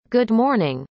Good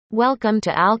morning. Welcome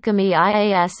to Alchemy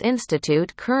IAS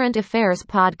Institute Current Affairs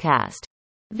Podcast.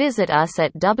 Visit us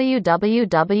at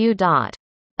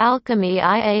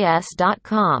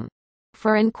www.alchemyias.com.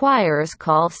 For inquirers,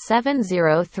 call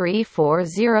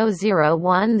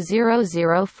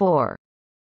 703-400-1004.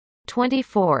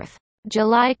 24th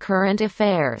July Current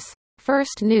Affairs.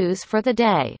 First news for the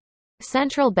day.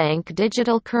 Central Bank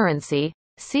Digital Currency,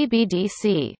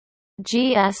 CBDC.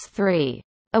 GS3.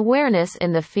 Awareness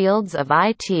in the fields of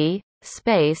IT,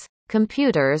 space,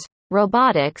 computers,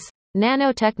 robotics,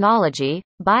 nanotechnology,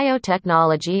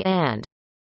 biotechnology and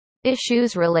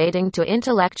issues relating to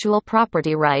intellectual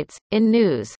property rights. In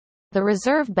news, the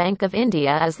Reserve Bank of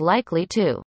India is likely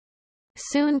to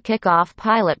soon kick off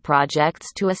pilot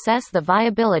projects to assess the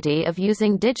viability of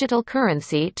using digital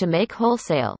currency to make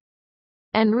wholesale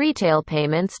and retail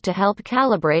payments to help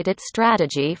calibrate its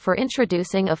strategy for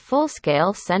introducing a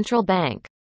full-scale central bank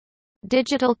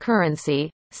digital currency,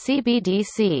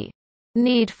 CBDC.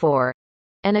 Need for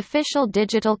an official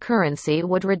digital currency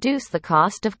would reduce the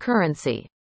cost of currency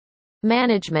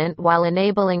management while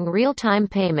enabling real-time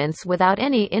payments without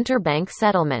any interbank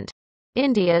settlement.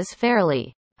 India's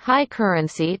fairly high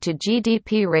currency to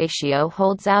GDP ratio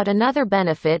holds out another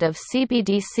benefit of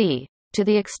CBDC, to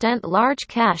the extent large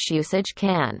cash usage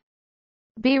can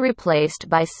be replaced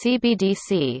by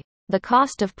CBDC. The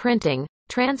cost of printing,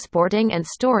 transporting and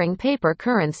storing paper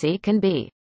currency can be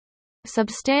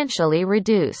substantially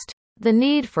reduced. The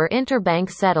need for interbank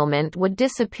settlement would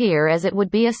disappear as it would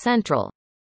be a central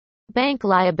bank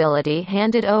liability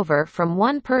handed over from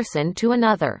one person to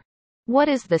another. What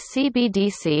is the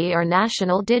CBDC, or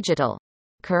National Digital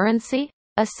Currency?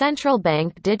 A central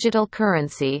bank digital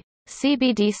currency,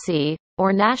 CBDC,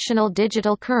 or National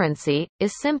Digital Currency,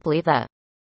 is simply the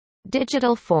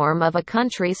digital form of a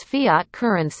country's fiat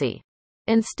currency.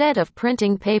 Instead of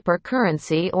printing paper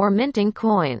currency or minting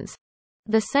coins,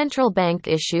 the central bank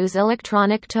issues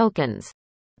electronic tokens.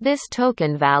 This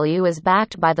token value is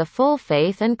backed by the full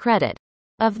faith and credit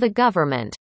of the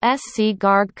government. SC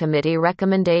Garg Committee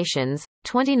Recommendations,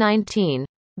 2019,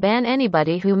 ban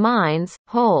anybody who mines,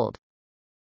 hold,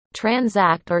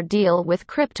 transact or deal with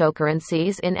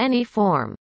cryptocurrencies in any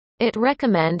form. It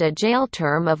recommend a jail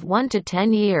term of 1 to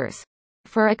 10 years.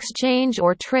 For exchange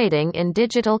or trading in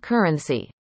digital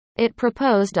currency. It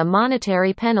proposed a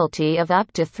monetary penalty of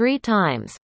up to 3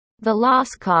 times the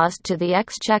loss caused to the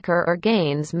exchequer or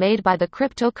gains made by the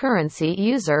cryptocurrency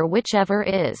user, whichever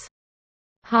is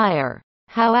higher.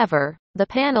 However, the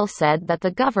panel said that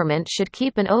the government should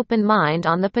keep an open mind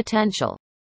on the potential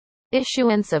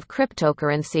issuance of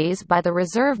cryptocurrencies by the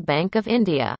Reserve Bank of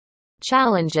India.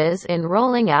 Challenges in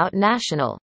rolling out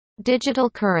national digital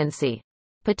currency.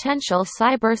 Potential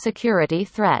cybersecurity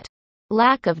threat.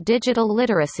 Lack of digital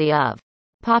literacy of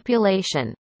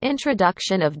population.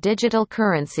 Introduction of digital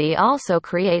currency also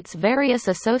creates various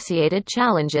associated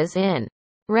challenges in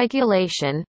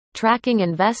regulation, tracking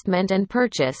investment and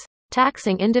purchase,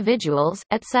 taxing individuals,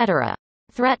 etc.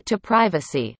 Threat to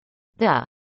privacy. The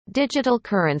digital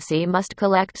currency must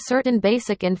collect certain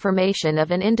basic information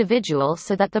of an individual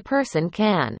so that the person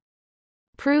can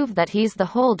prove that he's the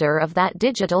holder of that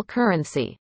digital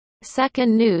currency.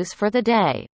 Second news for the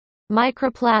day.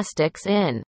 Microplastics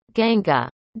in Ganga.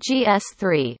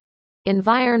 GS3.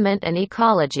 Environment and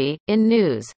ecology. In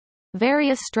news,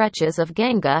 various stretches of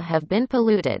Ganga have been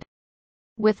polluted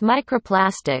with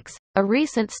microplastics, a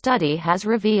recent study has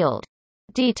revealed.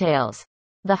 Details.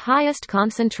 The highest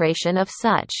concentration of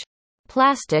such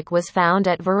plastic was found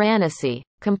at Varanasi,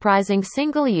 comprising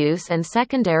single-use and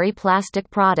secondary plastic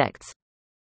products.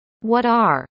 What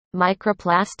are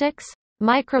microplastics?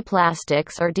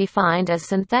 Microplastics are defined as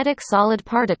synthetic solid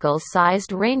particles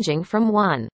sized ranging from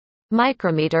 1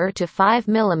 micrometer to 5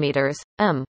 millimeters,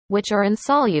 which are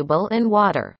insoluble in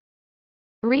water.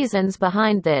 Reasons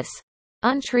behind this.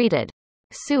 Untreated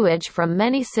sewage from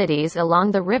many cities along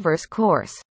the river's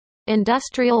course.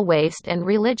 Industrial waste and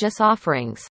religious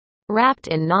offerings. Wrapped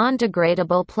in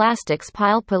non-degradable plastics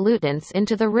pile pollutants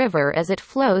into the river as it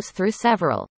flows through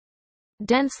several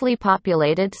densely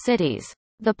populated cities.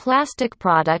 The plastic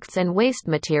products and waste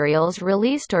materials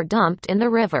released or dumped in the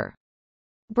river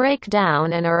break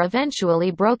down and are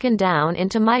eventually broken down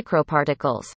into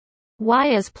microparticles. Why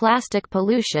is plastic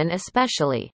pollution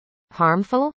especially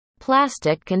harmful?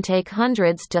 Plastic can take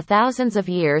hundreds to thousands of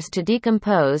years to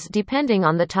decompose depending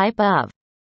on the type of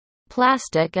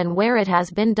plastic and where it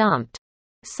has been dumped.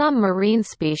 Some marine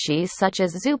species such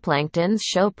as zooplanktons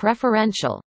show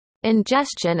preferential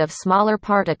ingestion of smaller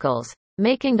particles,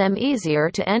 making them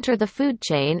easier to enter the food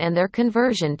chain, and their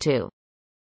conversion to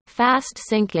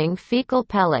fast-sinking fecal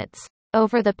pellets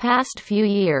Over the past few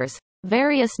years,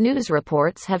 various news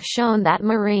reports have shown that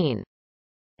marine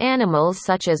animals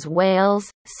such as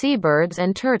whales, seabirds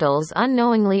and turtles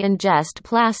unknowingly ingest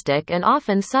plastic and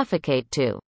often suffocate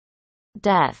to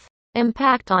death.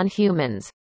 Impact on humans.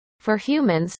 For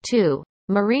humans, too,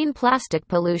 marine plastic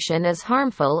pollution is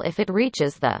harmful if it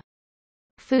reaches the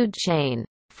food chain.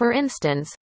 For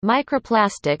instance,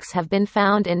 microplastics have been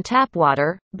found in tap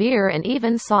water, beer and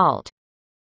even salt.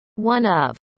 One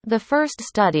of the first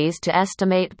studies to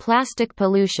estimate plastic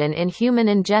pollution in human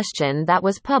ingestion that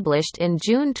was published in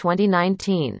June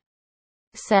 2019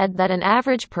 said that an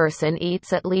average person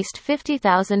eats at least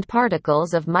 50,000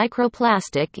 particles of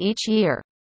microplastic each year.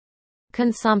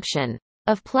 Consumption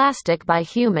of plastic by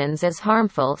humans is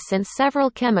harmful since several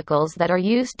chemicals that are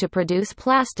used to produce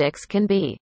plastics can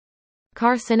be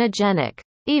carcinogenic.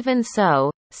 Even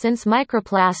so, since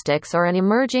microplastics are an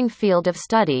emerging field of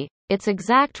study, its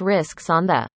exact risks on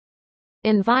the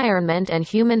environment and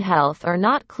human health are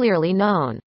not clearly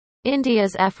known.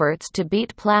 India's efforts to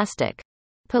beat plastic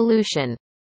pollution.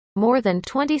 More than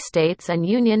 20 states and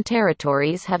union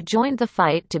territories have joined the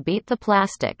fight to beat the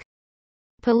plastic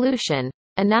pollution,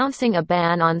 announcing a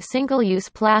ban on single-use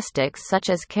plastics such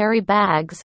as carry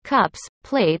bags, cups,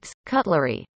 plates,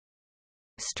 cutlery,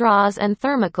 straws and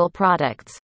thermal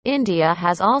products. India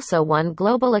has also won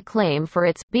global acclaim for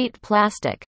its Beat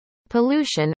Plastic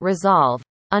Pollution Resolve,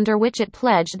 under which it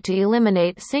pledged to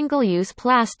eliminate single-use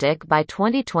plastic by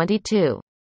 2022.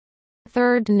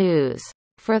 Third news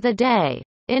for the day.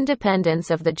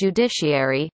 Independence of the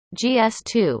judiciary,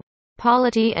 GS2.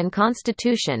 Polity and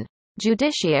Constitution.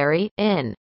 Judiciary,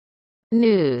 in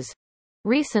news.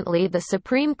 Recently the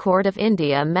Supreme Court of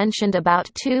India mentioned about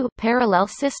two parallel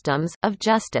systems of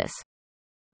justice.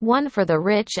 One for the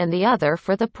rich and the other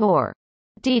for the poor.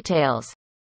 Details.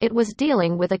 It was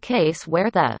dealing with a case where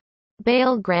the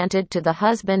bail granted to the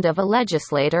husband of a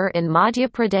legislator in Madhya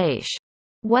Pradesh.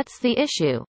 What's the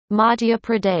issue? Madhya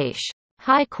Pradesh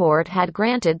High Court had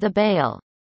granted the bail.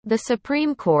 The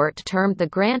Supreme Court termed the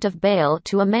grant of bail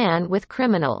to a man with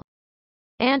criminal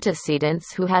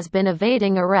antecedents who has been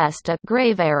evading arrest a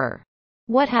grave error.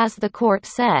 What has the court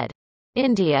said?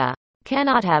 India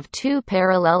cannot have two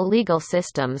parallel legal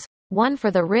systems, one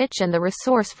for the rich and the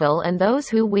resourceful and those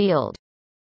who wield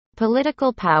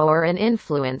political power and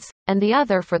influence, and the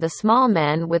other for the small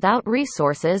men without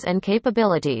resources and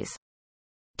capabilities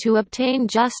to obtain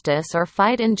justice or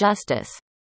fight injustice.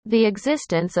 The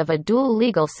existence of a dual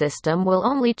legal system will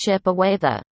only chip away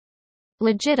the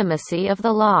legitimacy of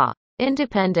the law.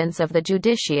 Independence of the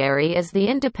judiciary is the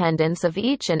independence of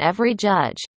each and every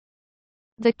judge.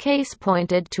 The case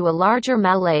pointed to a larger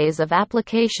malaise of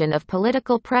application of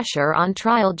political pressure on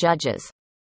trial judges.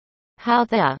 How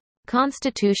the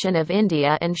Constitution of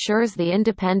India ensures the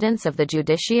independence of the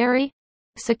judiciary?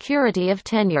 Security of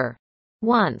tenure.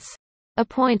 Once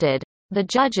appointed, the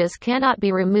judges cannot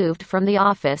be removed from the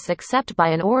office except by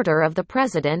an order of the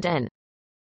President, and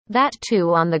that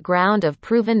too on the ground of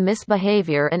proven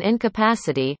misbehavior and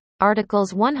incapacity,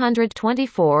 Articles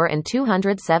 124 and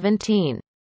 217.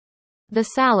 The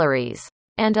salaries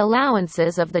and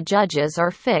allowances of the judges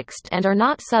are fixed and are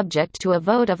not subject to a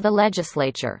vote of the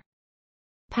legislature.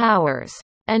 Powers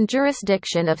and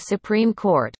jurisdiction of Supreme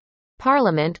Court.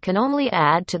 Parliament can only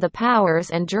add to the powers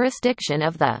and jurisdiction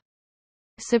of the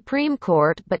Supreme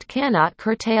Court but cannot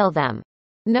curtail them.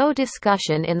 No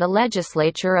discussion in the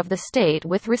legislature of the state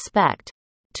with respect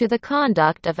to the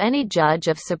conduct of any judge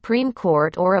of Supreme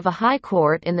Court or of a High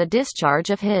Court in the discharge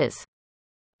of his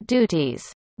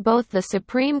duties. Both the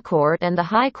Supreme Court and the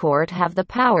High Court have the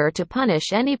power to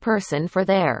punish any person for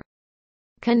their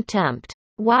contempt.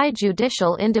 Why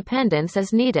judicial independence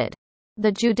is needed.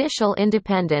 The judicial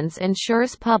independence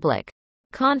ensures public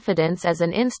confidence as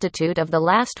an institute of the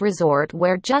last resort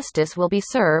where justice will be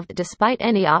served despite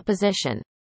any opposition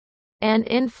and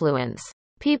influence.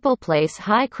 People place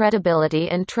high credibility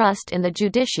and trust in the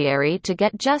judiciary to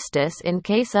get justice in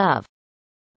case of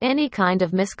any kind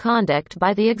of misconduct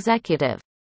by the executive.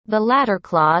 The latter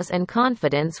clause and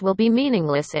confidence will be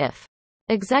meaningless if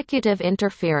executive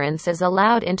interference is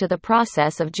allowed into the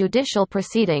process of judicial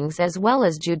proceedings as well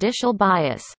as judicial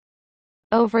bias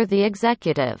over the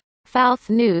executive. Fouth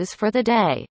news for the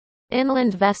day.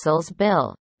 Inland Vessels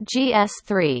Bill.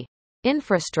 GS3.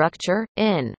 Infrastructure,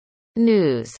 in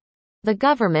news. The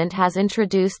government has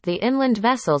introduced the Inland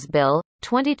Vessels Bill,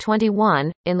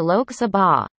 2021, in Lok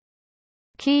Sabha.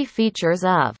 Key features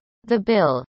of the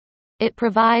bill. It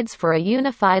provides for a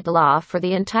unified law for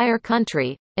the entire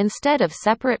country, instead of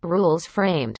separate rules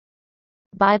framed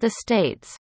by the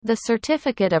states. The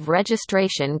certificate of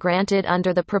registration granted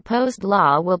under the proposed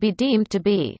law will be deemed to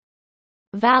be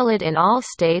valid in all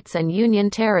states and union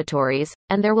territories,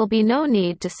 and there will be no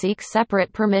need to seek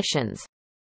separate permissions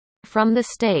from the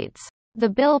states. The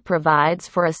bill provides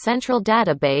for a central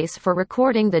database for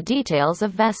recording the details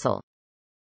of vessel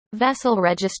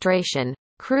registration,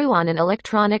 crew on an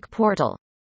electronic portal.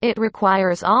 It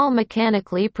requires all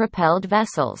mechanically propelled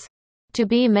vessels to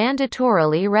be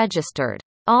mandatorily registered.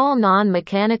 All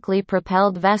non-mechanically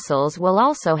propelled vessels will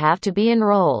also have to be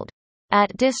enrolled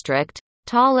at district,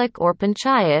 taluk or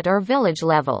panchayat or village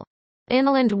level.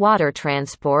 Inland water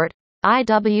transport,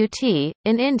 IWT,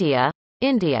 in India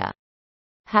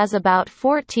has about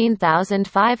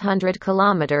 14,500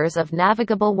 kilometers of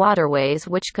navigable waterways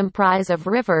which comprise of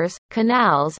rivers,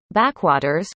 canals,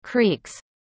 backwaters, creeks,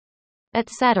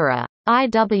 etc.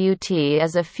 IWT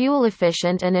is a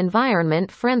fuel-efficient and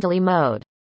environment-friendly mode.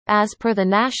 As per the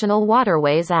National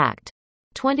Waterways Act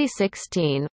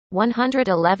 2016,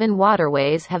 111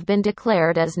 waterways have been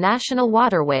declared as national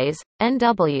waterways,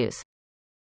 NWs.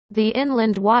 The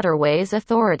Inland Waterways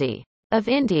Authority of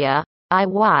India,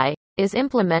 IY, is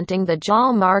implementing the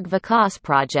Jal Marg Vikas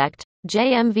Project,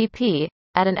 JMVP,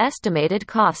 at an estimated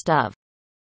cost of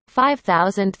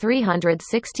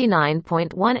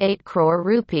 5,369.18 crore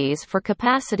rupees for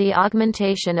capacity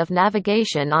augmentation of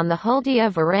navigation on the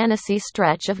Haldia-Varanasi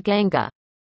stretch of Ganga.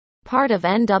 Part of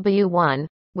NW1,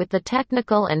 with the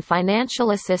technical and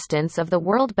financial assistance of the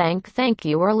World Bank. Thank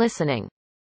you for listening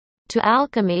to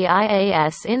Alchemy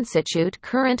IAS Institute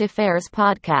Current Affairs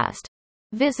Podcast.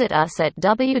 Visit us at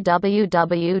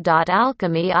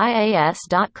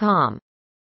www.alchemyias.com.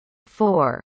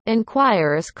 For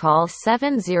inquirers, call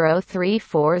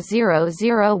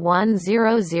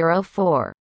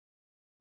 70340010004.